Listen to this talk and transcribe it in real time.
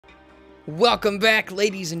Welcome back,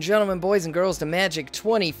 ladies and gentlemen, boys and girls, to Magic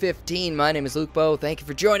 2015. My name is Lukeboe. Thank you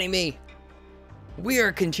for joining me. We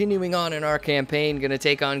are continuing on in our campaign. Going to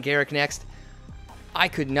take on Garruk next. I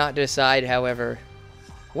could not decide, however,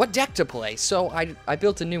 what deck to play, so I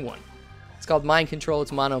built a new one. It's called Mind Control.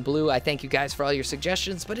 It's mono blue. I thank you guys for all your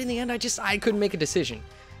suggestions, but in the end, I couldn't make a decision.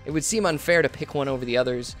 It would seem unfair to pick one over the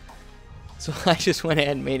others. So I just went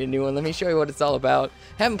ahead and made a new one. Let me show you what it's all about.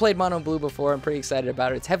 Haven't played mono blue before. I'm pretty excited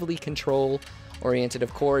about it. It's heavily control oriented,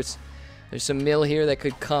 of course. There's some mill here that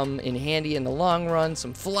could come in handy in the long run.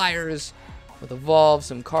 Some flyers with evolve,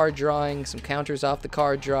 some card drawing, some counters off the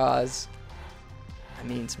card draws. I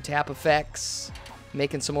mean, some tap effects,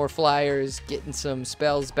 making some more flyers, getting some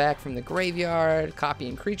spells back from the graveyard,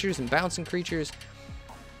 copying creatures and bouncing creatures.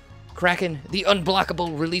 Kraken, the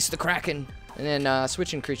unblockable, release the Kraken. And then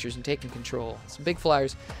switching creatures and taking control. Some big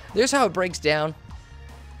flyers. There's how it breaks down.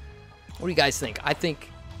 What do you guys think? I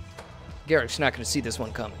think Garruk's not going to see this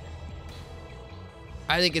one coming.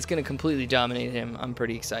 I think it's going to completely dominate him. I'm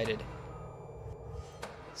pretty excited.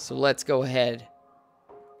 So let's go ahead.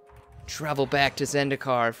 Travel back to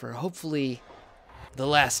Zendikar for hopefully the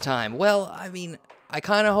last time. Well, I mean, I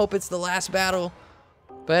kind of hope it's the last battle.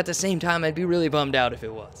 But at the same time, I'd be really bummed out if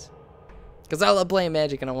it was. Because I love playing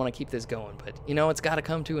Magic and I want to keep this going. But, you know, it's got to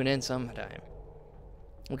come to an end sometime.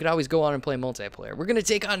 We could always go on and play multiplayer. We're going to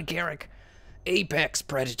take on Garruk, Apex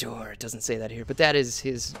Predator. It doesn't say that here, but that is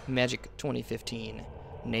his Magic 2015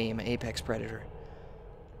 name, Apex Predator.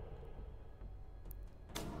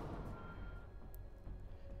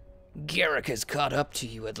 Garruk has caught up to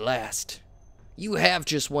you at last. You have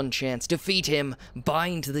just one chance. Defeat him,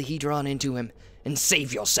 bind the Hedron into him, and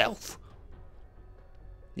save yourself.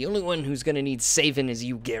 The only one who's gonna need saving is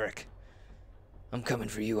you, Garruk. I'm coming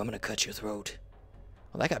for you. I'm gonna cut your throat.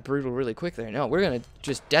 Well, that got brutal really quick there. No, we're gonna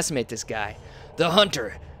just decimate this guy. The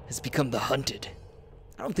hunter has become the hunted.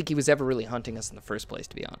 I don't think he was ever really hunting us in the first place,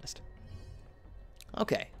 to be honest.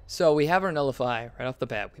 Okay, so we have our Nullify right off the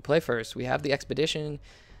bat. We play first. We have the Expedition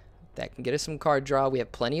that can get us some card draw. We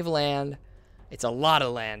have plenty of land. It's a lot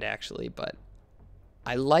of land, actually, but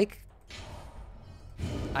I like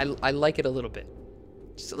it a little bit.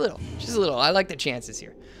 Just a little. I like the chances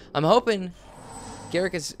here. I'm hoping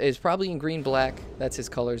Garruk is probably in green-black. That's his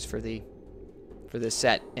colors for this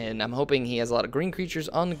set. And I'm hoping he has a lot of green creatures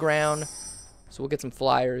on the ground. So we'll get some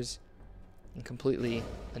flyers and completely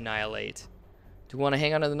annihilate. Do we want to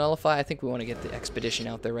hang on to the Nullify? I think we want to get the Expedition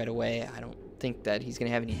out there right away. I don't think that he's going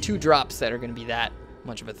to have any 2-drops that are going to be that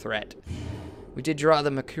much of a threat. We did draw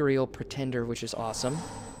the Mercurial Pretender, which is awesome.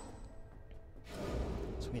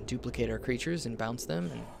 We can duplicate our creatures and bounce them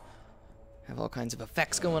and have all kinds of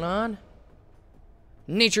effects going on.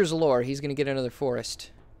 Nature's Lore. He's going to get another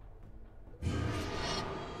forest.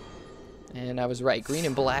 And I was right. Green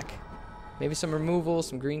and black. Maybe some removal,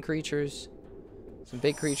 some green creatures, some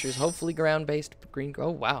big creatures, hopefully ground-based green.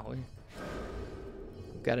 Oh, wow.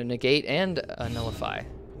 We've got a negate and a nullify.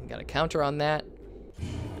 We've got a counter on that.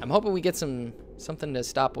 I'm hoping we get something to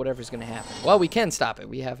stop whatever's going to happen. Well, we can stop it.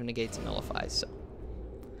 We have negates and nullifies, so.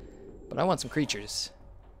 But I want some creatures.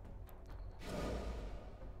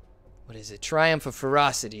 What is it? Triumph of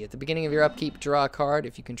Ferocity. At the beginning of your upkeep, draw a card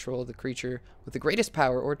if you control the creature with the greatest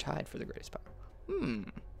power or tied for the greatest power.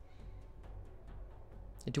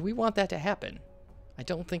 Do we want that to happen? I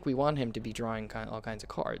don't think we want him to be drawing all kinds of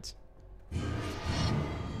cards.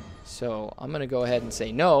 So I'm going to go ahead and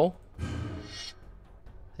say no.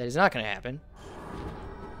 That is not going to happen.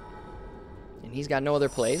 And he's got no other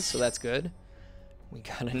plays, so that's good. We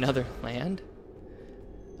got another land.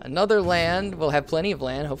 Another land. We'll have plenty of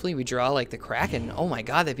land. Hopefully we draw like the Kraken. Oh my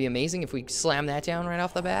god, that'd be amazing if we slam that down right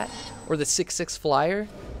off the bat. Or the 6/6 flyer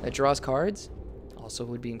that draws cards. Also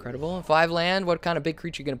would be incredible. And 5 land. What kind of big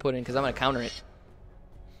creature are you going to put in? Because I'm going to counter it.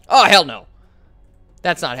 Oh, hell no.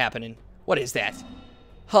 That's not happening. What is that?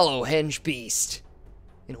 Hollow Henge Beast.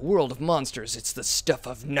 In a world of monsters, it's the stuff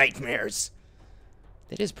of nightmares.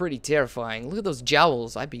 That is pretty terrifying. Look at those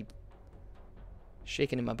jowls. I'd be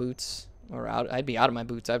shaking in my boots, or I'd be out of my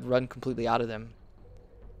boots. I'd run completely out of them.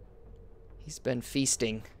 He's been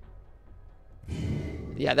feasting.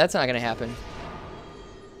 Yeah, that's not gonna happen.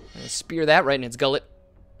 I'm gonna spear that right in its gullet.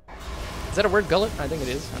 Is that a word, gullet? I think it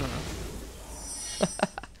is. I don't know.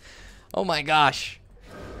 Oh my gosh.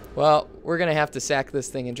 Well, we're gonna have to sack this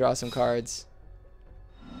thing and draw some cards.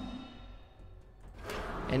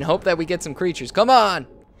 And hope that we get some creatures. Come on!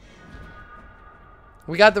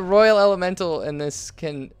 We got the Royal Elemental, and this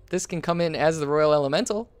can come in as the Royal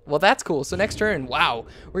Elemental. Well, that's cool. So next turn, wow,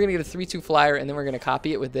 we're gonna get a 3/2 flyer, and then we're gonna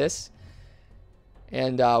copy it with this.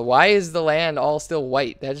 And why is the land all still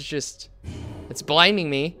white? That's just, it's blinding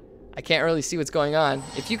me. I can't really see what's going on.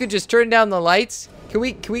 If you could just turn down the lights. Can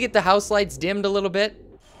we get the house lights dimmed a little bit?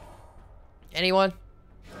 Anyone?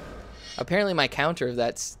 Apparently my counter of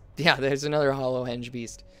that's... Yeah, there's another hollow henge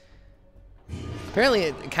beast.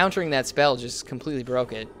 Apparently countering that spell just completely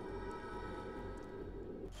broke it.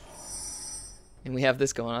 And we have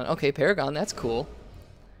this going on. Okay, Paragon, that's cool.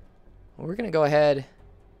 Well, we're going to go ahead,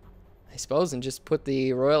 I suppose, and just put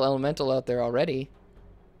the Royal Elemental out there already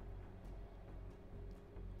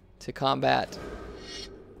to combat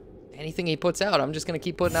anything he puts out. I'm just going to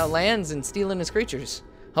keep putting out lands and stealing his creatures.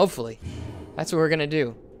 Hopefully. That's what we're going to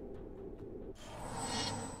do.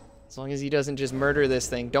 As long as he doesn't just murder this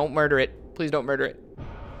thing. Don't murder it. Please don't murder it.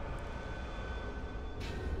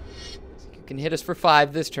 You can hit us for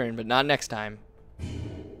 5 this turn, but not next time.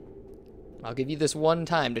 I'll give you this one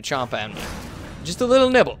time to chomp on me. Just a little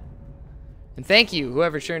nibble. And thank you,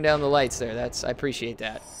 whoever turned down the lights there. I appreciate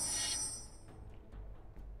that.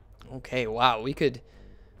 Okay, wow. We could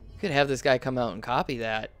have this guy come out and copy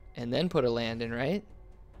that and then put a land in, right?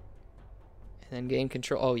 And then gain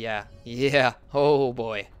control. Oh, yeah. Yeah. Oh,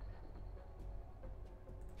 boy.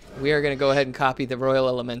 We are going to go ahead and copy the Royal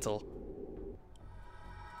Elemental.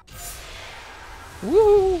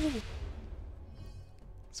 Woo!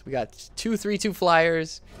 So we got 2 3/2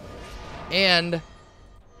 flyers, and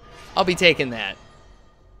I'll be taking that.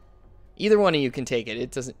 Either one of you can take it.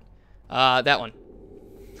 It doesn't... that one.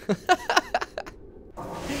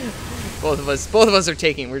 Both of us are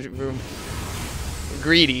taking. We're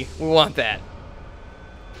greedy. We want that.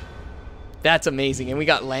 That's amazing. And we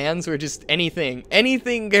got lands. We're just anything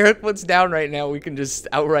Garruk puts down right now, we can just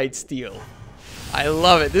outright steal. I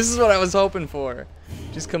love it. This is what I was hoping for.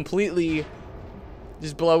 Just completely...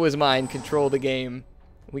 Just blow his mind, control the game.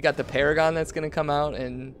 We got the Paragon that's going to come out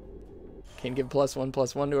and can give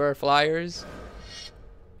 +1/+1 to our flyers.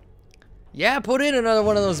 Yeah, put in another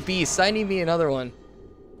one of those beasts. I need me another one.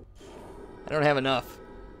 I don't have enough.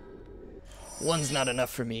 One's not enough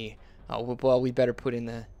for me. Oh, well, we better put in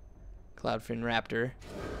the Cloudfin Raptor.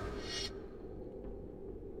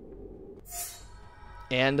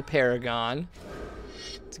 And the Paragon.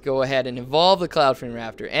 To go ahead and evolve the Cloudfin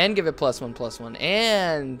Raptor and give it +1/+1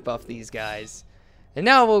 and buff these guys. And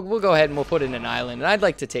now we'll go ahead and we'll put in an island. And I'd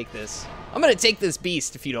like to take this. I'm going to take this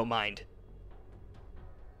beast if you don't mind.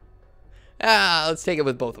 Let's take it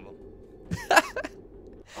with both of them.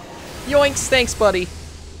 Yoinks, thanks, buddy.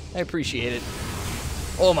 I appreciate it.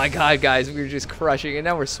 Oh my god, guys, we were just crushing it.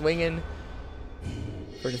 Now we're swinging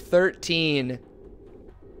for 13.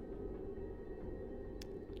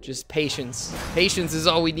 Just patience. Patience is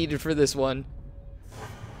all we needed for this one.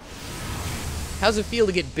 How's it feel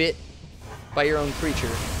to get bit by your own creature?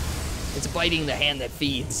 It's biting the hand that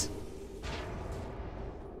feeds.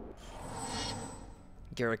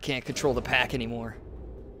 Garruk can't control the pack anymore.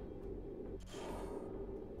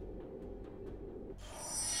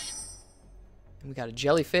 And we got a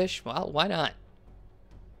jellyfish. Well, why not?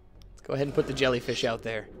 Let's go ahead and put the jellyfish out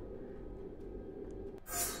there.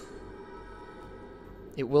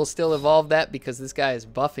 It will still evolve that because this guy is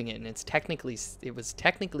buffing it, and it was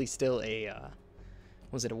technically still a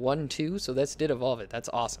was it a 1/2? So that did evolve it. That's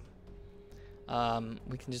awesome.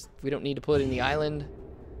 We don't need to put in the island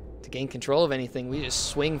to gain control of anything. We just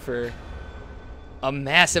swing for a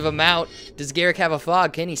massive amount. Does Garruk have a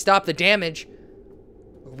fog? Can he stop the damage?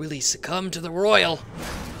 Or will he succumb to the Royal?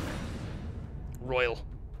 The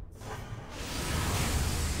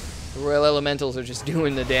Royal Elementals are just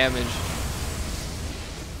doing the damage.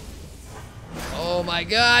 Oh my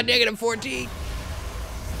god, -14.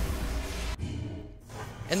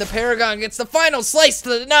 And the Paragon gets the final slice to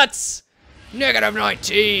the nuts.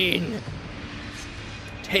 -19.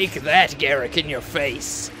 Take that, Garruk, in your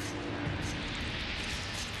face.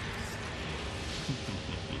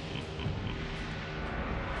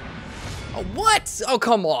 Oh, what? Oh,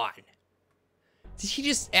 come on. Did he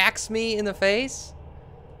just axe me in the face?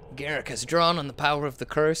 Garruk has drawn on the power of the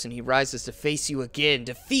curse, and he rises to face you again.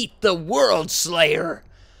 Defeat the World Slayer!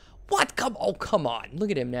 What? Oh, come on.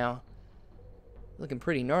 Look at him now. Looking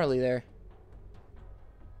pretty gnarly there.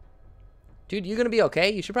 Dude, you gonna be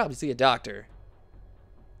okay? You should probably see a doctor.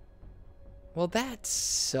 Well, that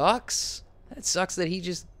sucks. That sucks that he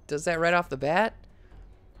just does that right off the bat.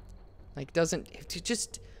 Like,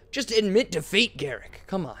 just admit defeat, Garruk.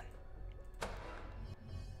 Come on.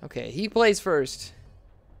 Okay, he plays first.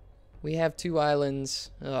 We have 2 islands.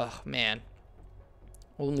 Oh, man.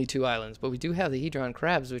 Only 2 islands. But we do have the Hedron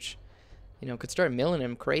crabs, which, you know, could start milling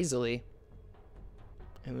him crazily.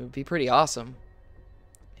 And it would be pretty awesome.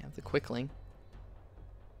 We have the Quickling.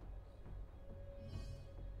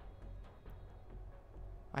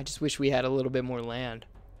 I just wish we had a little bit more land.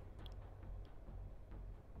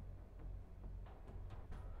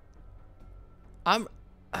 I'm...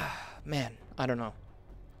 man, I don't know.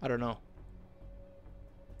 I don't know.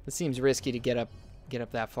 It seems risky to get up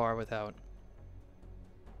that far without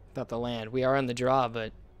the land. We are on the draw,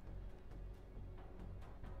 but...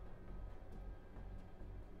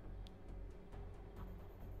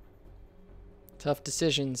 tough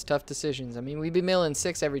decisions, tough decisions. I mean, we'd be milling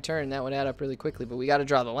 6 every turn. That would add up really quickly, but we got to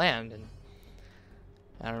draw the land, and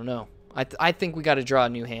I don't know. I think we got to draw a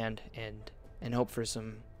new hand and hope for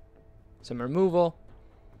some removal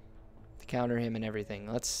to counter him and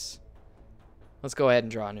everything. Let's go ahead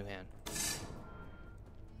and draw a new hand.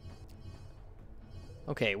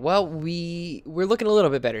 Okay, well, we're looking a little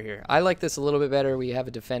bit better here. I like this a little bit better. We have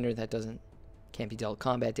a defender that can't be dealt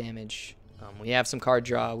combat damage. We have some card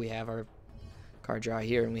draw. We have our card draw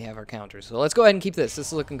here, and we have our counters. So let's go ahead and keep this. This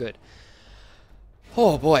is looking good.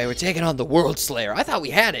 Oh boy, we're taking on the World Slayer. I thought we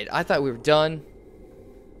had it. I thought we were done.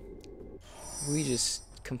 We just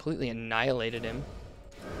completely annihilated him.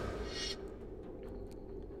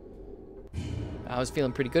 I was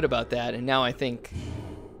feeling pretty good about that, and now I think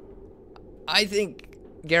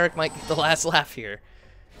Garruk might get the last laugh here.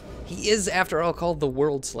 He is, after all, called the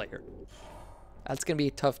World Slayer. That's going to be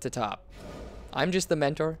tough to top. I'm just the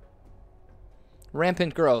mentor.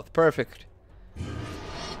 Rampant growth. Perfect.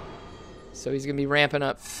 So he's going to be ramping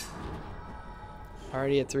up.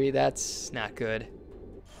 Already at 3. That's not good.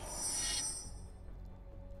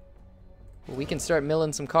 Well, we can start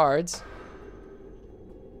milling some cards.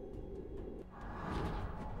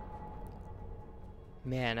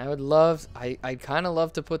 Man, I'd kind of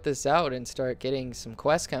love to put this out and start getting some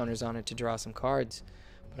quest counters on it to draw some cards.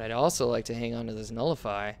 But I'd also like to hang on to this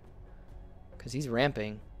Nullify, because he's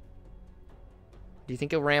ramping. Do you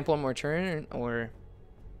think he'll ramp one more turn, or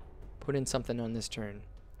put in something on this turn?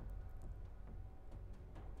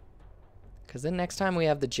 Because then next time we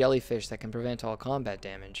have the jellyfish that can prevent all combat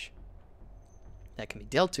damage. That can be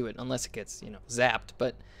dealt to it, unless it gets, zapped.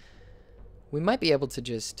 But we might be able to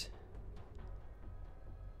just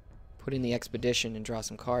put in the expedition and draw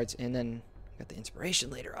some cards, and then got the inspiration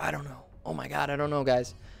later. I don't know. Oh my god, I don't know,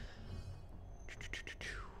 guys.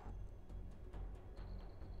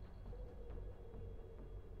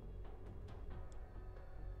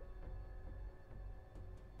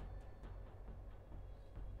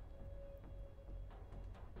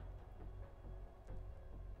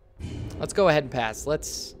 Let's go ahead and pass.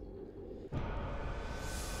 Let's...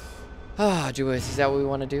 is that what we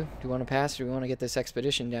want to do? Do we want to pass, or do we want to get this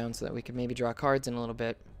expedition down so that we can maybe draw cards in a little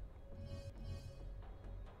bit?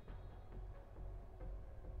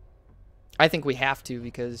 I think we have to,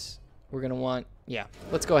 because we're going to want... yeah,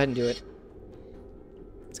 let's go ahead and do it.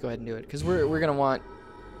 Let's go ahead and do it, because we're going to want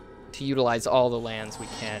to utilize all the lands we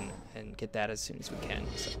can and get that as soon as we can.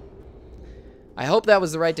 So I hope that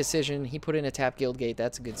was the right decision. He put in a tap guild gate.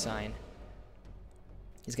 That's a good sign.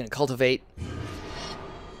 He's going to cultivate,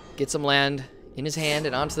 get some land in his hand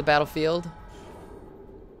and onto the battlefield.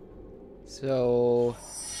 So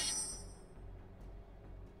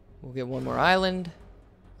we'll get one more island.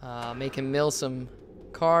 Make him mill some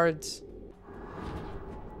cards.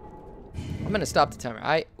 I'm going to stop the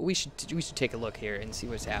timer. We should take a look here and see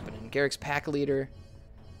what's happening. Garruk's pack leader.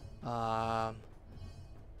 Wow,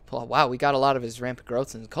 we got a lot of his rampant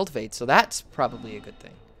growth and cultivate, so that's probably a good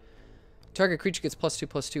thing. Target creature gets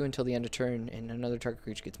 +2/+2 until the end of turn, and another target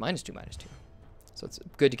creature gets -2/-2. So it's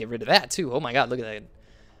good to get rid of that, too. Oh my god, look at that.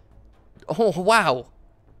 Oh, wow.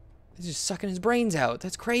 He's just sucking his brains out.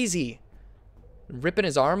 That's crazy. Ripping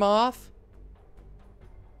his arm off.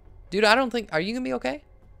 Dude, I don't think... are you going to be okay?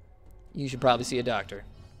 You should probably see a doctor.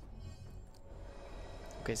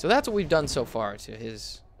 Okay, so that's what we've done so far to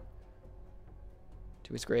his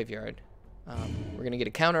graveyard. We're going to get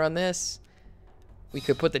a counter on this. We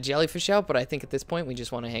could put the jellyfish out, but I think at this point we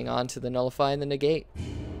just want to hang on to the nullify and the negate.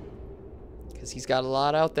 Because he's got a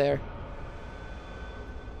lot out there.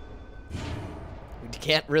 We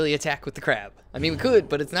can't really attack with the crab. I mean, we could,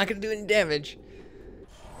 but it's not going to do any damage.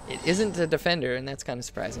 It isn't a defender, and that's kind of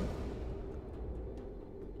surprising.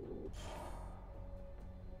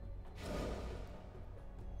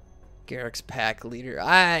 Garruk's pack leader.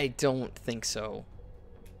 I don't think so.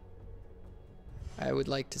 I would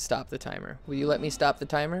like to stop the timer. Will you let me stop the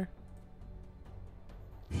timer?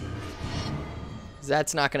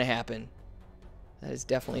 That's not going to happen. That is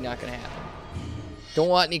definitely not going to happen. Don't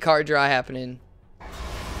want any card draw happening.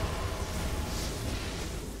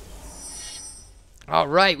 All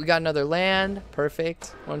right, we got another land.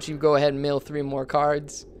 Perfect. Why don't you go ahead and mill 3 more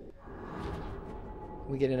cards.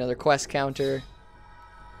 We get another quest counter.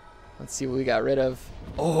 Let's see what we got rid of.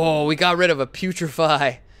 Oh, we got rid of a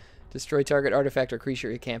putrefy. Destroy target artifact or creature.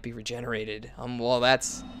 It can't be regenerated. Well,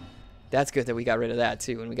 that's That's good that we got rid of that,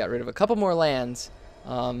 too. And we got rid of a couple more lands.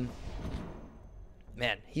 Man,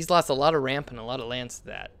 he's lost a lot of ramp and a lot of lands to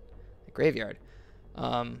that. The graveyard.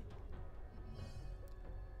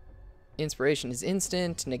 Inspiration is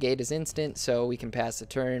instant. Negate is instant, so we can pass the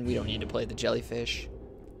turn. We don't need to play the jellyfish.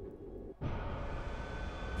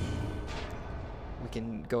 We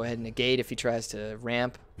can go ahead and negate if he tries to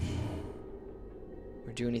ramp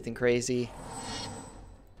or do anything crazy.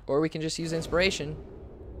 Or we can just use inspiration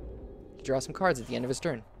to draw some cards at the end of his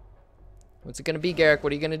turn. What's it going to be, Garruk?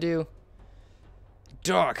 What are you going to do?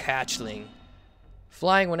 Dark Hatchling.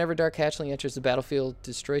 Flying whenever Dark Hatchling enters the battlefield,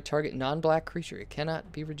 destroy target non-black creature. It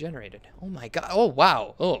cannot be regenerated. Oh my god. Oh,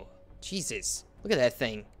 wow. Oh, Jesus. Look at that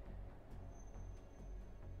thing.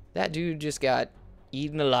 That dude just got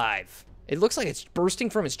eaten alive. It looks like it's bursting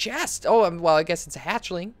from his chest. Oh, well, I guess it's a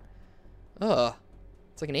hatchling. Ugh.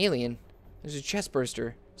 It's like an alien. There's a chest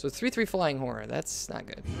burster. So 3/3 flying horror. That's not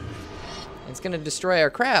good. And it's going to destroy our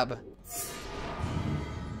crab.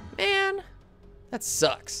 Man. That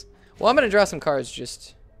sucks. Well, I'm going to draw some cards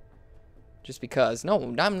just because. No,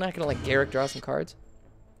 I'm not going to let Garruk draw some cards.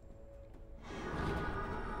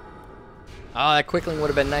 Oh, that Quickling would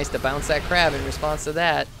have been nice to bounce that crab in response to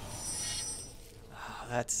that. Oh,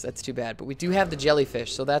 that's too bad. But we do have the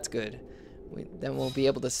jellyfish, so that's good. Then we'll be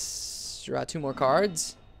able to draw 2 more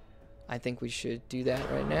cards. I think we should do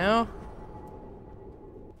that right now.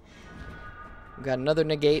 We've got another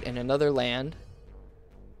negate and another land.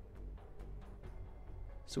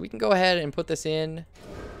 So we can go ahead and put this in.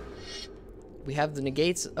 We have the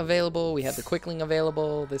negates available. We have the Quickling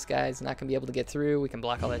available. This guy's not going to be able to get through. We can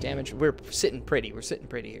block all that damage. We're sitting pretty. We're sitting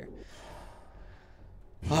pretty here.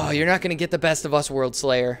 Oh, you're not going to get the best of us, World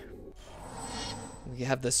Slayer. We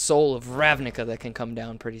have the soul of Ravnica that can come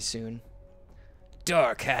down pretty soon.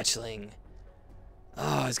 Dark Hatchling.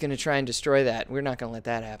 Oh, he's going to try and destroy that. We're not going to let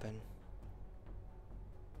that happen.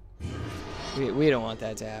 We don't want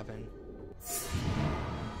that to happen.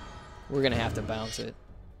 We're going to have to bounce it.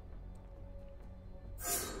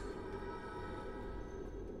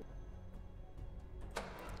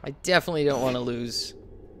 I definitely don't want to lose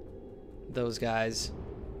those guys.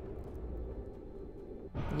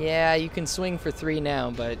 Yeah, you can swing for 3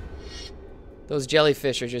 now, but those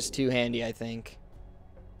jellyfish are just too handy, I think,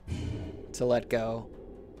 to let go.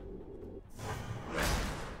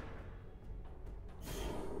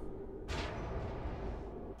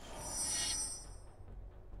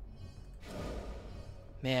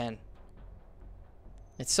 Man,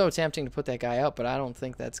 it's so tempting to put that guy out, but I don't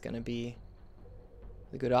think that's going to be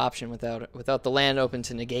a good option without the land open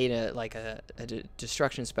to negate a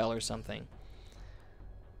destruction spell or something.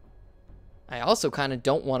 I also kind of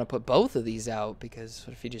don't want to put both of these out because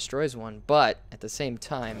what if he destroys one? But at the same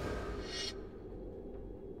time,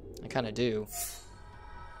 I kind of do.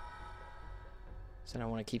 So I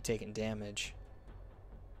don't want to keep taking damage.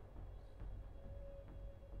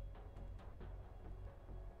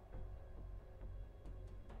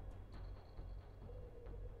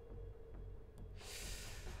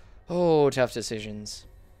 Oh, tough decisions.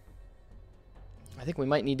 I think we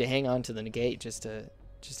might need to hang on to the negate just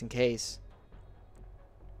in case.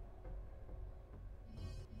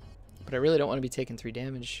 But I really don't want to be taking 3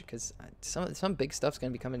 damage because some big stuff's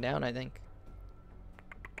going to be coming down, I think.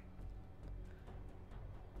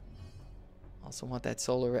 Also want that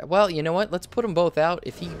solar. Well, you know what? Let's put them both out.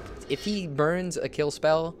 If he burns a kill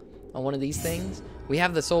spell on one of these things, we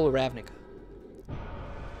have the solar Ravnica.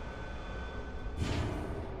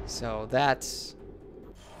 So that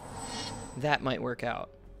might work out.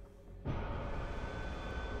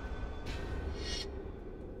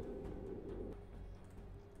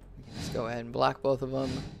 Let's go ahead and block both of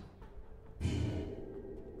them.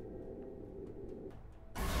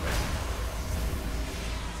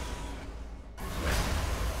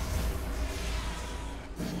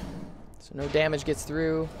 So no damage gets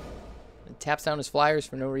through. It taps down his flyers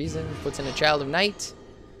for no reason. Puts in a Child of Night.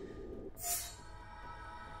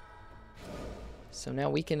 So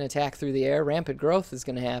now we can attack through the air. Rampant growth is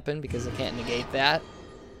going to happen because I can't negate that.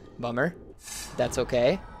 Bummer. That's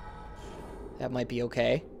okay. That might be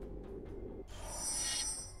okay.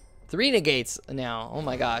 3 negates now. Oh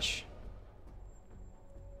my gosh.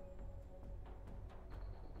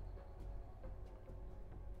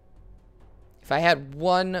 If I had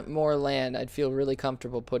 1 more land, I'd feel really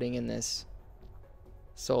comfortable putting in this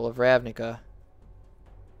Soul of Ravnica.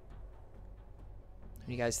 What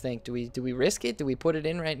do you guys think? Do we risk it? Do we put it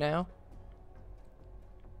in right now?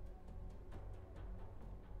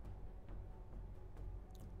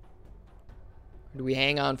 Or do we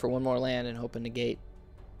hang on for 1 more land and hope a negate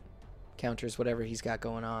counters whatever he's got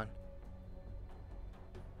going on?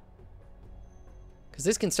 Because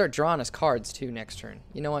this can start drawing us cards, too, next turn.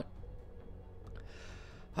 You know what?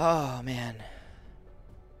 Oh, man.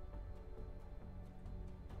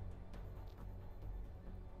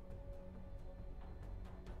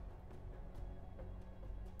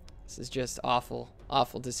 This is just awful,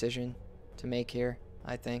 awful decision to make here,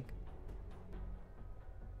 I think.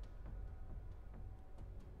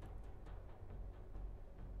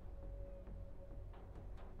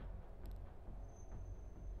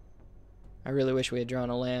 I really wish we had drawn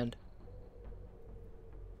a land.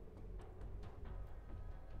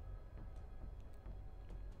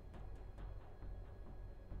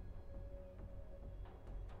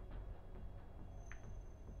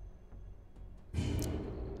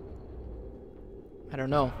 I don't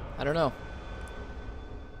know. I don't know.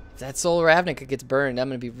 If that Soul of Ravnica gets burned, I'm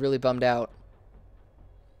going to be really bummed out.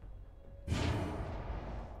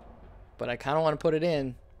 But I kind of want to put it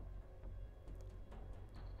in.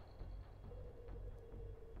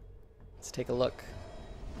 Let's take a look.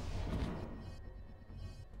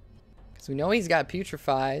 Because we know he's got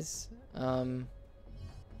Putrefies.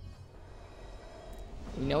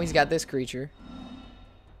 We know he's got this creature.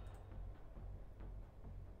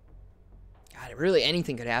 God, really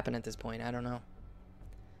anything could happen at this point. I don't know.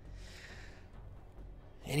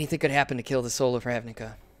 Anything could happen to kill the Soul of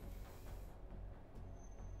Ravnica.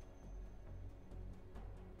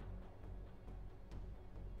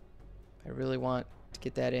 I really want to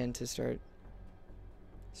get that in to start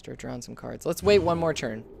drawing some cards. Let's wait one more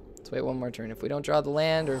turn. Let's wait one more turn. If we don't draw the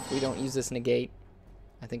land, or if we don't use this negate,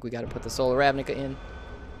 I think we got to put the Soul of Ravnica in.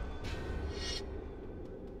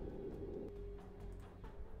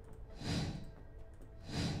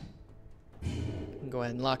 Go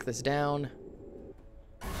ahead and lock this down.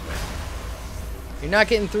 You're not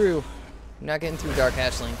getting through. You're not getting through, Dark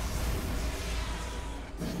Hatchling.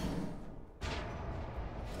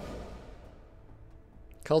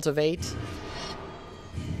 Cultivate.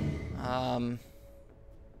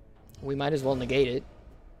 We might as well negate it.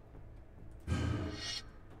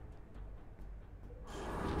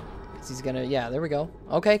 Because he's gonna, yeah, there we go.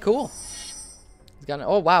 Okay, cool. He's gonna,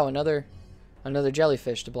 oh wow, another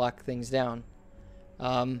jellyfish to block things down.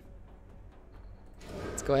 Let's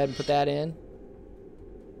go ahead and put that in.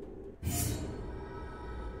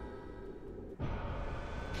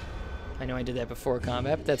 I know I did that before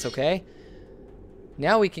combat, but that's okay.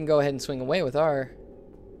 Now we can go ahead and swing away with our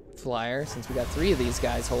flyer, since we got 3 of these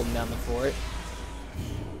guys holding down the fort.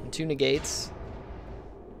 And 2 negates.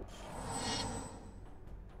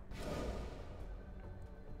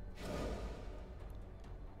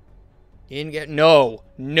 No!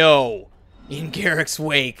 In Garruk's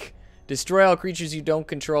wake. Destroy all creatures you don't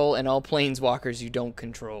control and all planeswalkers you don't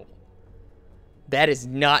control. That is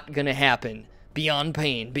not gonna happen. Beyond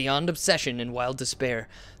pain, beyond obsession and wild despair,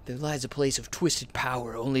 there lies a place of twisted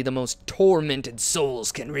power only the most tormented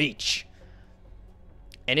souls can reach.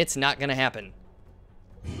 And it's not gonna happen.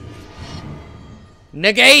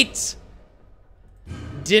 Negate!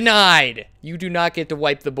 Denied! You do not get to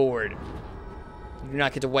wipe the board. You do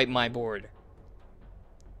not get to wipe my board.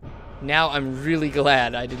 Now I'm really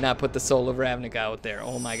glad I did not put the Soul of Ravnica out there.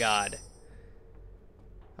 Oh my god.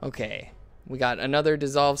 Okay. We got another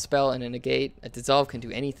dissolve spell and a negate. A dissolve can do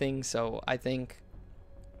anything, so I think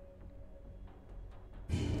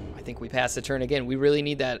we pass the turn again. We really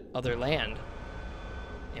need that other land.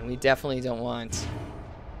 And we definitely don't want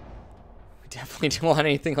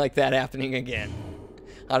anything like that happening again.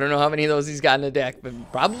 I don't know how many of those he's got in the deck,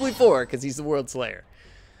 but probably 4, because he's the World Slayer.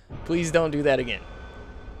 Please don't do that again.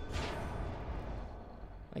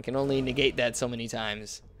 I can only negate that so many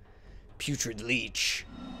times. Putrid Leech.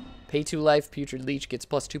 Pay 2 life, Putrid Leech gets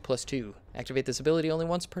 +2/+2. Activate this ability only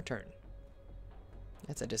once per turn.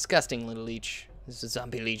 That's a disgusting little leech. This is a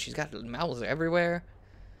zombie leech. He's got mouths everywhere.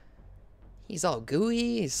 He's all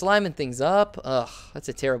gooey. He's sliming things up. Ugh, that's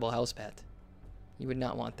a terrible house pet. You would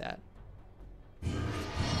not want that.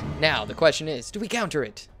 Now, the question is, do we counter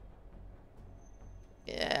it?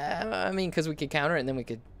 Yeah, I mean, because we could counter it, and then we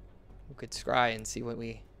could scry and see what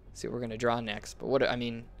we're gonna draw next. But what if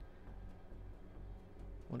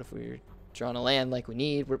we're drawing a land like we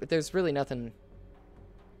need? There's really nothing.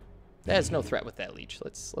 There's no threat with that leech.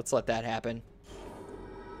 Let's let that happen.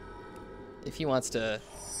 If he wants to,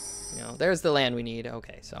 you know, there's the land we need.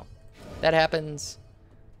 Okay, so that happens.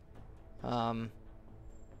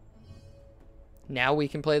 Now we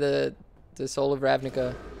can play the Soul of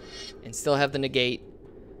Ravnica and still have the negate.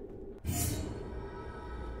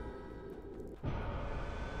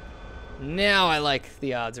 Now I like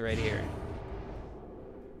the odds right here.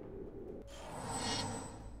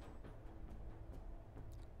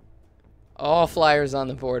 All flyers on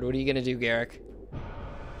the board. What are you going to do, Garruk?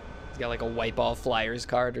 got like a wipe all flyers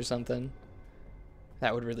card or something.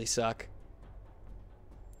 That would really suck.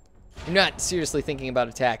 You're not seriously thinking about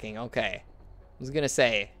attacking. Okay. I was gonna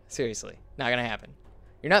say, seriously, not gonna happen.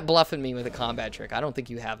 You're not bluffing me with a combat trick. I don't think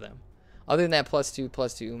you have them. Other than that +2,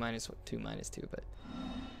 +2, -2, -2, but...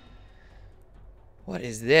 What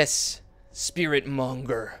is this? Spirit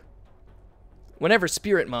Monger. Whenever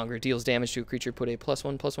Spirit Monger deals damage to a creature, put a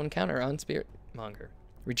 +1/+1 counter on Spirit Monger.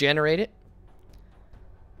 Regenerate it.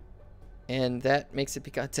 And that makes it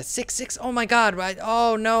become... It's a 6/6. Oh my god.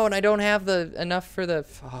 Oh no, and I don't have the enough for the...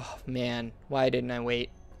 Oh man. Why didn't I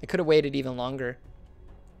wait? I could have waited even longer.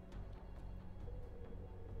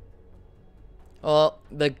 Well,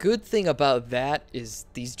 the good thing about that is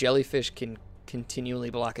these jellyfish can continually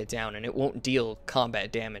block it down, and it won't deal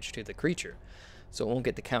combat damage to the creature. So it won't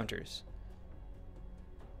get the counters.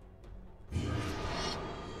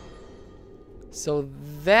 So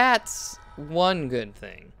that's one good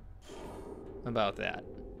thing about that.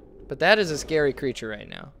 But that is a scary creature right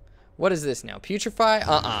now. What is this now? Putrefy?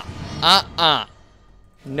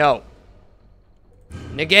 No.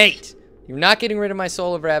 Negate. You're not getting rid of my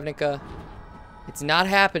Soul of Ravnica. It's not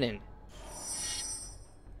happening.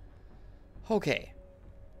 Okay.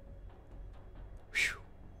 Whew.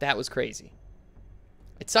 That was crazy.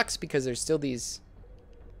 It sucks because there's still these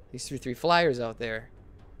 3/3 flyers out there.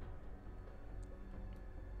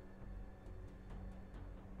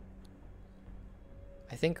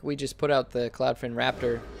 I think we just put out the Cloudfin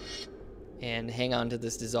Raptor and hang on to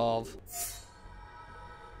this dissolve.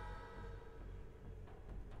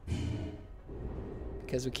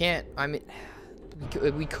 Because we can't, I mean,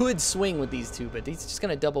 we could swing with these two, but he's just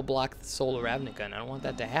going to double block the Soul of Ravnica, and I don't want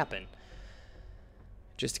that to happen.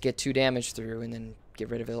 Just to get 2 damage through and then get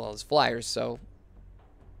rid of all his flyers, so...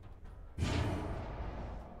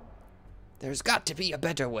 There's got to be a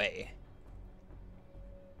better way.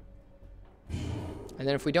 And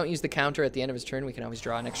then if we don't use the counter at the end of his turn, we can always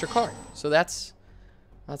draw an extra card. So that's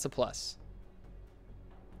a plus.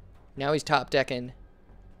 Now he's top decking.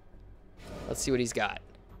 Let's see what he's got.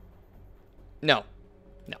 No.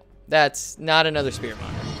 No. That's not another Spirit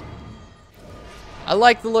Monger. I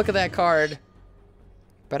like the look of that card,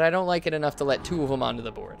 but I don't like it enough to let 2 of them onto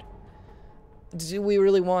the board. Do we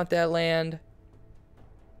really want that land?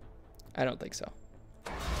 I don't think so.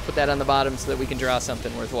 Put that on the bottom so that we can draw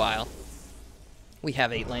something worthwhile. We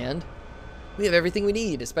have 8 land. We have everything we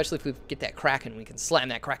need, especially if we get that Kraken. We can slam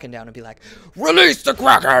that Kraken down and be like, release the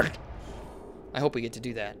Kraken! I hope we get to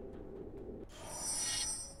do that.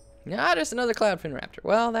 Nah, just another Cloudfin Raptor.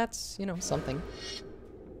 Well, that's, you know, something.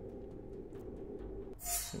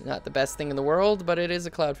 Not the best thing in the world, but it is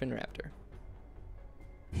a Cloudfin Raptor.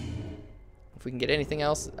 If we can get anything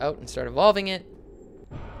else out and start evolving it,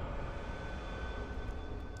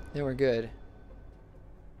 then we're good.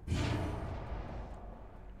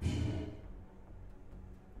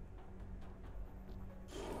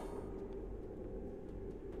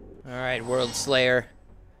 Alright, World Slayer.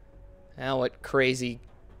 Now what crazy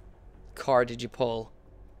card did you pull?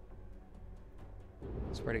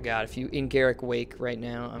 Swear to God, if you in Garruk Wake right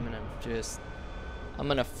now, I'm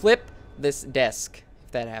gonna flip this desk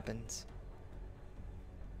if that happens.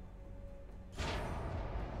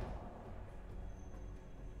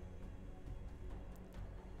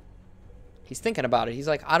 He's thinking about it. He's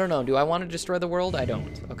like, I don't know, do I want to destroy the world? I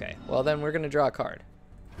don't. Okay, well then we're gonna draw a card.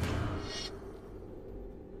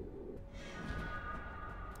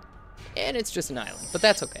 And it's just an island, but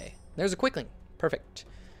that's okay. There's a Quickling. Perfect.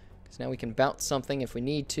 Because now we can bounce something if we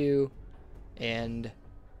need to. And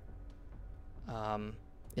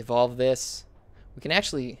evolve this. We can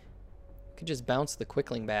just bounce the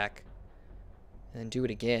Quickling back. And then do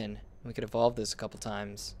it again. We could evolve this a couple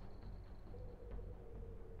times.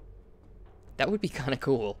 That would be kind of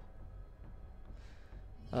cool.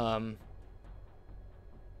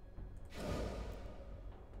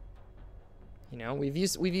 You know, we've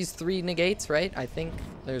used 3 negates, right? I think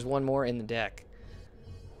there's one more in the deck.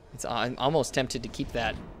 I'm almost tempted to keep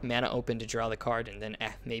that mana open to draw the card, and then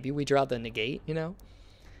maybe we draw the negate, you know?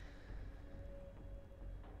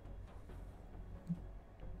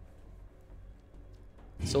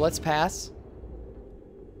 So let's pass.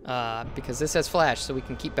 Because this has flash, so we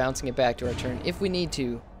can keep bouncing it back to our turn. If we need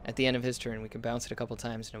to, at the end of his turn, we can bounce it a couple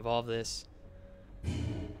times and evolve this.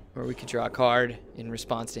 Or we could draw a card in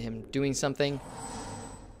response to him doing something.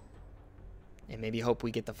 And maybe hope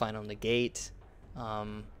we get the final negate.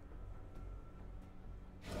 Oh,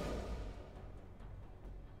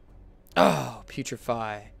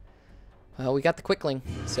 Putrefy. Well, we got the Quickling,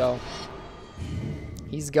 so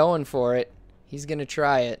he's going for it. He's going to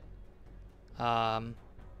try it.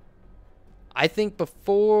 I think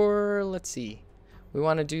before, let's see. We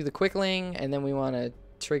want to do the Quickling, and then we want to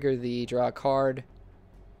trigger the draw a card.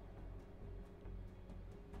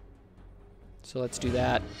 So let's do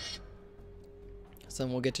that. So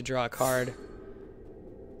then we'll get to draw a card.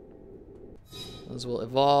 Those will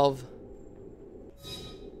evolve.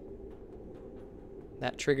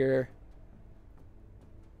 That trigger.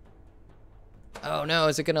 Oh no,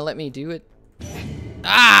 is it gonna let me do it?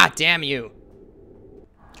 Ah, damn you!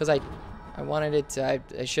 Because I wanted it to,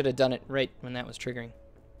 I should have done it right when that was triggering.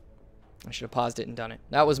 I should have paused it and done it.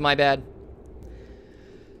 That was my bad.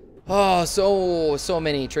 Oh, so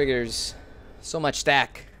many triggers. So much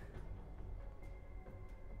stack.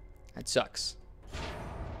 That sucks.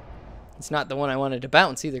 It's not the one I wanted to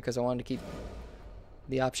bounce either, because I wanted to keep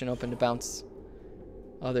the option open to bounce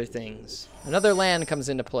other things. Another land comes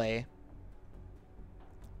into play.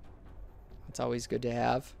 It's always good to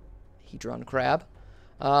have. Hedron Crab.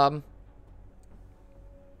 I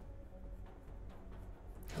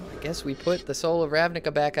guess we put the Soul of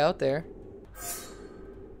Ravnica back out there.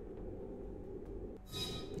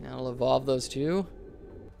 Now I'll evolve those two.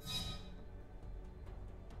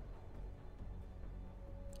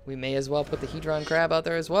 We may as well put the Hedron Crab out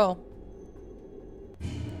there as well.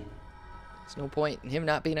 There's no point in him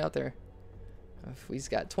not being out there. If we've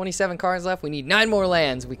got 27 cards left, we need 9 more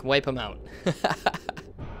lands. We can wipe them out.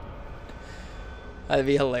 That'd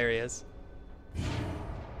be hilarious.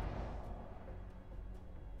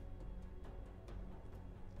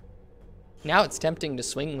 Now it's tempting to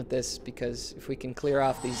swing with this, because if we can clear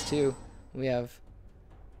off these two, we have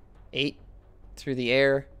 8 through the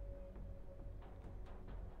air.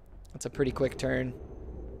 That's a pretty quick turn.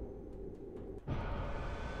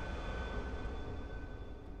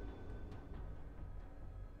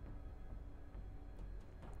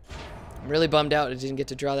 I'm really bummed out I didn't get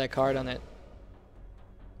to draw that card on that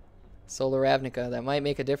Solar Ravnica. That might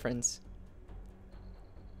make a difference.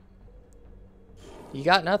 You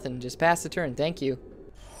got nothing. Just pass the turn. Thank you.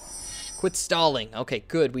 Quit stalling. Okay,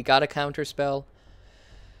 good. We got a counter spell.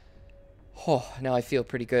 Oh, now I feel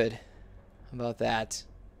pretty good about that.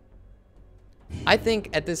 I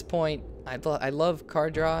think at this point, I love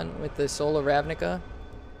card drawing with the Solar Ravnica.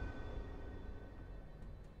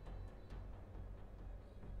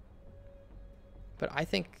 But I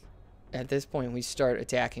think at this point we start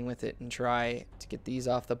attacking with it and try to get these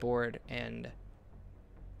off the board and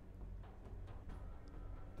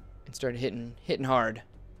start hitting hard.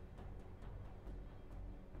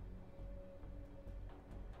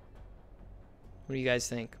 What do you guys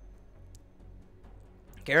think?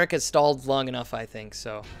 Garruk has stalled long enough, I think,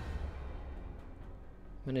 so I'm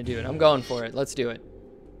gonna do it. I'm going for it. Let's do it.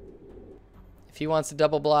 If he wants to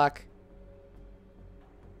double block,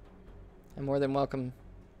 I'm more than welcome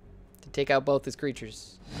to take out both his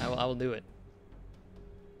creatures. I will do it.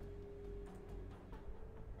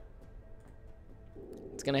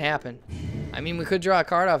 It's gonna happen. I mean, we could draw a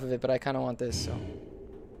card off of it, but I kind of want this, so.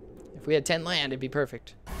 If we had 10 land, it'd be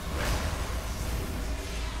perfect.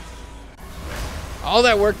 All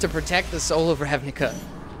that work to protect the Soul of Ravnica.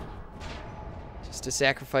 Just to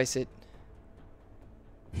sacrifice it.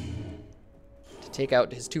 To take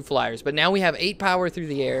out his 2 flyers. But now we have 8 power through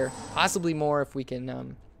the air. Possibly more if we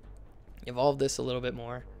can evolve this a little bit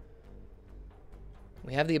more.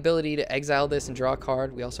 We have the ability to exile this and draw a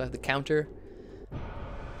card. We also have the counter.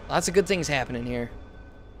 Lots of good things happening here.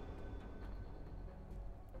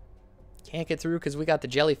 Can't get through because we got the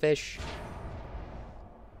jellyfish.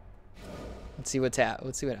 Let's see what's at.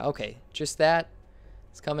 Let's see what. Okay, just that.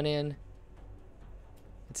 It's coming in.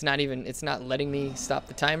 It's not even. It's not letting me stop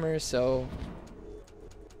the timer. So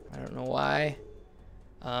I don't know why.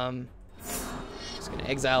 Just gonna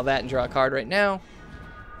exile that and draw a card right now.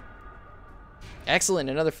 Excellent,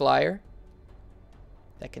 another flyer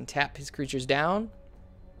that can tap his creatures down.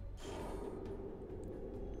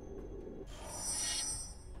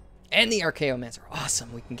 And the Archaeomancer.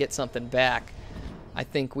 Awesome. We can get something back. I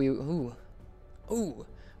think we... Ooh.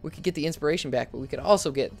 We could get the inspiration back, but we could also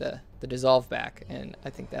get the dissolve back. And I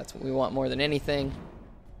think that's what we want more than anything.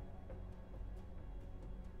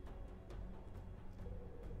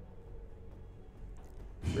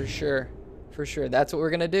 For sure. For sure. That's what we're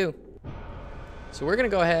going to do. So we're going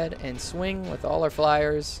to go ahead and swing with all our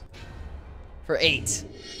flyers for 8.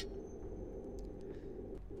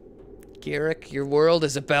 Garruk, your world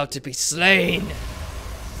is about to be slain. I'm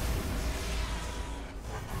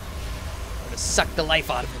gonna suck the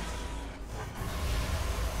life out of him.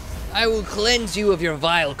 I will cleanse you of your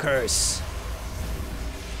vile curse.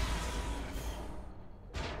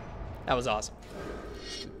 That was awesome.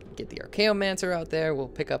 Get the Archaeomancer out there. We'll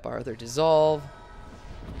pick up our other dissolve.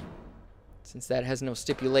 since that has no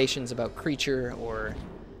stipulations about creature or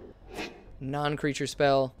non-creature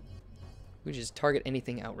spell. We just target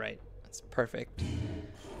anything outright. That's perfect.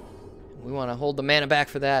 We want to hold the mana back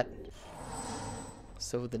for that.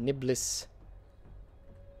 So the Niblis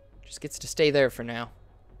just gets to stay there for now.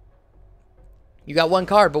 You got one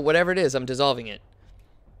card, but whatever it is, I'm dissolving it.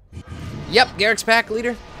 Yep, Garruk's pack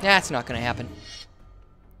leader. That's not going to happen.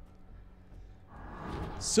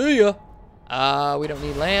 See ya. We don't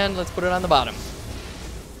need land. Let's put it on the bottom.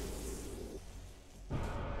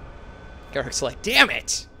 Garruk's like, damn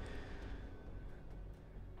it.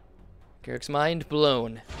 Garruk's mind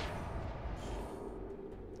blown.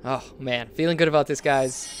 Oh, man. Feeling good about this,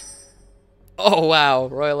 guys. Oh, wow.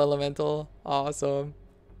 Royal Elemental. Awesome.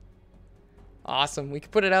 Awesome. We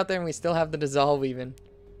could put it out there and we still have the dissolve even.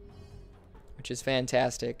 Which is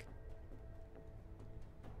fantastic.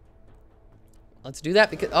 Let's do that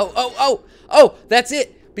because... Oh! That's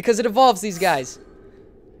it! Because it evolves these guys.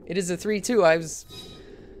 It is a 3-2. I was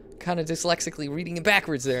kind of dyslexically reading it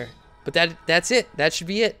backwards there. But that's it. That should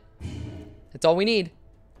be it. That's all we need.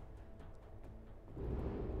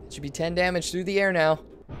 It should be 10 damage through the air now.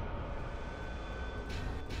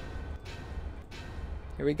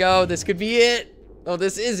 Here we go. This could be it. Oh,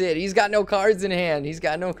 this is it. He's got no cards in hand. He's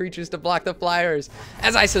got no creatures to block the flyers,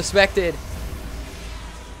 as I suspected.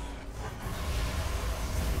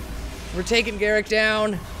 We're taking Garruk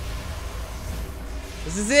down.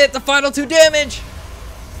 This is it. The final 2 damage.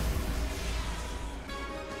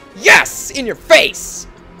 Yes! In your face!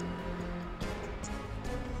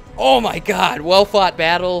 Oh my god. Well-fought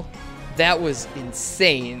battle. That was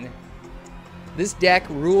insane. This deck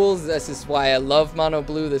rules. This is why I love mono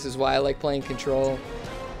blue. This is why I like playing control.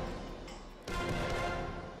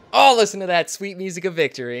 Oh, listen to that sweet music of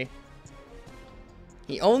victory.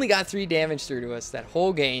 He only got 3 damage through to us that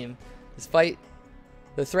whole game. Despite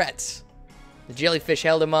the threats. The jellyfish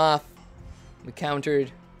held him off. We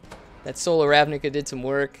countered. That Solar Ravnica did some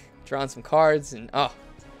work. Drawn some cards. And oh,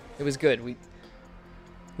 it was good. We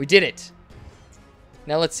did it.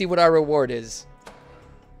 Now let's see what our reward is.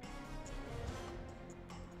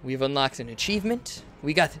 We've unlocked an achievement.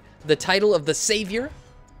 We got the title of the Savior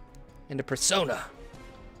and a persona.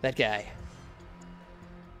 That guy.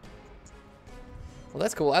 Well,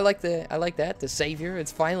 that's cool. I like that. The Savior.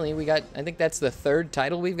 It's finally we got. I think that's the 3rd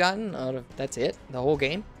title we've gotten out of. That's it. The whole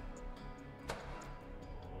game.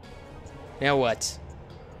 Now what?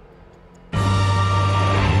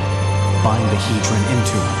 Bind the Hedron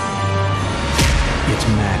into him. Its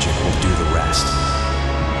magic will do the rest.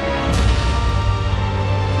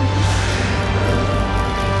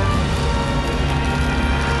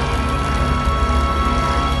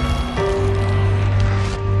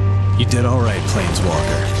 You did all right,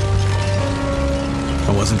 Planeswalker.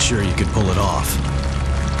 I wasn't sure you could pull it off,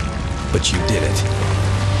 but you did it.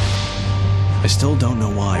 I still don't know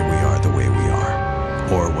why we are the way we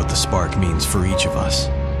are, or what the spark means for each of us.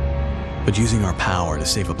 But using our power to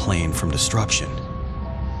save a plane from destruction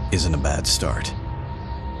isn't a bad start.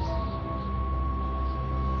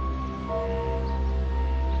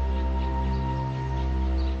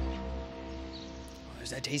 There's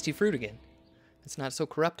that tasty fruit again. It's not so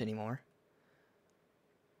corrupt anymore.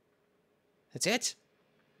 That's it.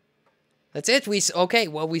 That's it. Okay.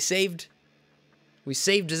 Well, we saved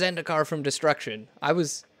Zendikar from destruction. I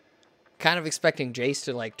was kind of expecting Jace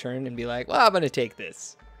to like turn and be like, "Well, I'm gonna take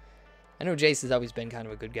this." I know Jace has always been kind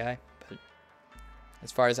of a good guy, but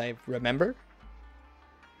as far as I remember,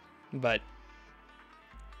 but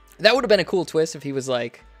that would have been a cool twist if he was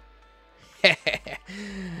like,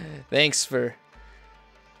 "Thanks for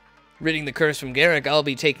ridding the curse from Garruk. I'll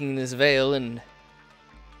be taking this veil and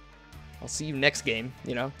I'll see you next game,"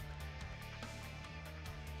 you know?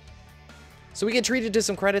 So we get treated to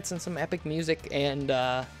some credits and some epic music and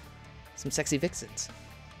some sexy vixens.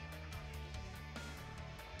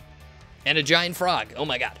 And a giant frog. Oh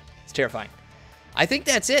my god. It's terrifying. I think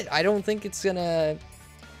that's it. I don't think it's gonna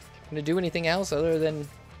do anything else other than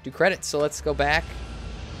do credits. So let's go back.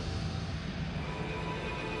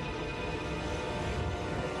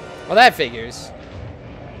 Well, that figures.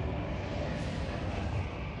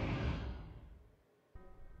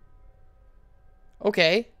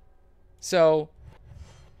 Okay. So,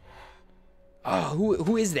 oh,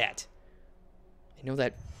 who is that? I know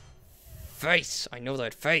that face. I know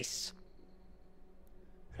that face.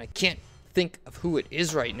 I can't think of who it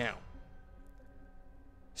is right now.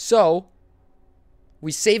 So,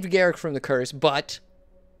 we saved Garruk from the curse, but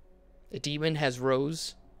the demon has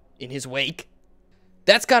rose in his wake.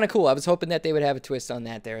 That's kind of cool. I was hoping that they would have a twist on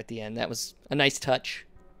that there at the end. That was a nice touch.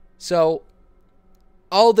 So,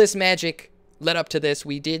 all this magic led up to this.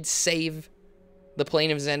 We did save the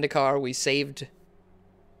plane of Zendikar. We saved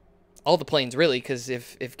all the planes, really, because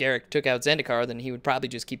if Garruk took out Zendikar, then he would probably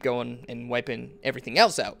just keep going and wiping everything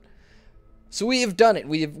else out. So we have done it.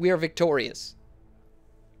 We are victorious.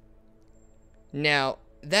 Now,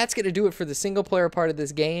 that's going to do it for the single-player part of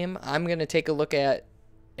this game. I'm going to take a look at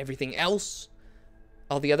everything else,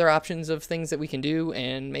 all the other options of things that we can do,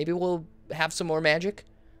 and maybe we'll have some more magic.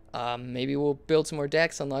 Maybe we'll build some more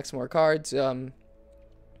decks, unlock some more cards. I'll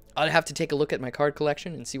have to take a look at my card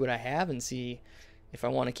collection and see what I have and see if I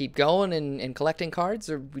want to keep going and collecting cards,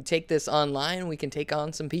 or we take this online. We can take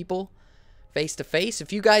on some people face-to-face.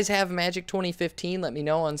 If you guys have Magic 2015, let me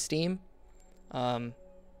know on Steam.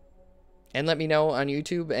 And let me know on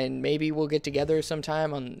YouTube, and maybe we'll get together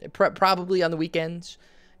sometime on probably on the weekends,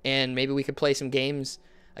 and maybe we could play some games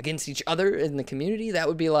against each other in the community. That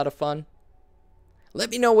would be a lot of fun. Let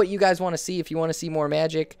me know what you guys want to see. If you want to see more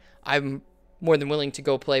Magic, I'm more than willing to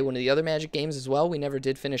go play one of the other Magic games as well. We never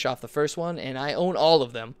did finish off the first one, and I own all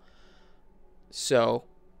of them. So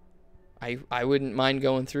I wouldn't mind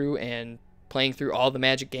going through and playing through all the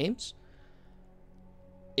Magic games.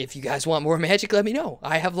 If you guys want more Magic, let me know.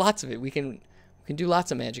 I have lots of it. We can do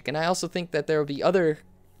lots of Magic. And I also think that there will be other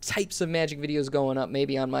types of Magic videos going up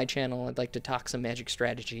maybe on my channel. I'd like to talk some Magic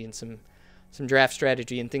strategy and some draft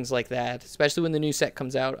strategy and things like that, especially when the new set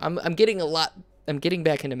comes out. I'm getting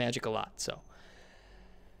back into Magic a lot, so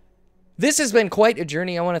this has been quite a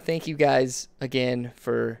journey. I want to thank you guys again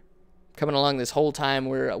for coming along this whole time.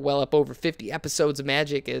 We're well up over 50 episodes of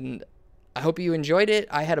Magic, and I hope you enjoyed it.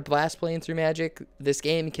 I had a blast playing through Magic. This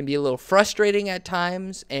game can be a little frustrating at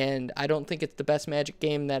times, and I don't think it's the best Magic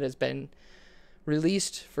game that has been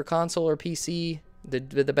released for console or PC,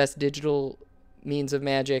 the best digital means of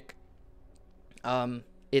Magic.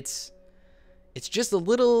 It's just a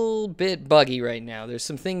little bit buggy right now. There's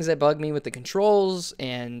some things that bug me with the controls,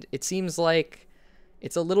 and it seems like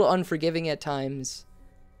it's a little unforgiving at times,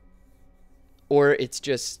 or it's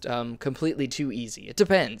just completely too easy. It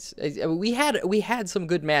depends. We had some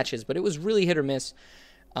good matches, but it was really hit or miss.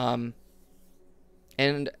 And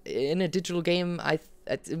in a digital game,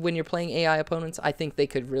 when you're playing AI opponents, I think they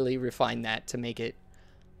could really refine that to make it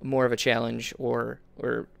more of a challenge, or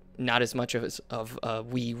not as much of a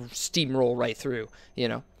Wii steamroll right through, you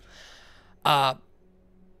know.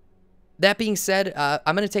 That being said,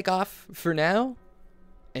 I'm going to take off for now,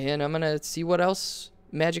 and I'm going to see what else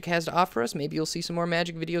Magic has to offer us. Maybe you'll see some more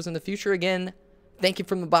Magic videos in the future. Again, thank you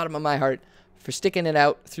from the bottom of my heart for sticking it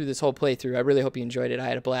out through this whole playthrough. I really hope you enjoyed it. I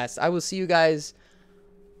had a blast. I will see you guys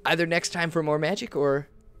either next time for more Magic or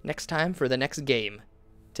next time for the next game.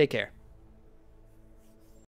 Take care.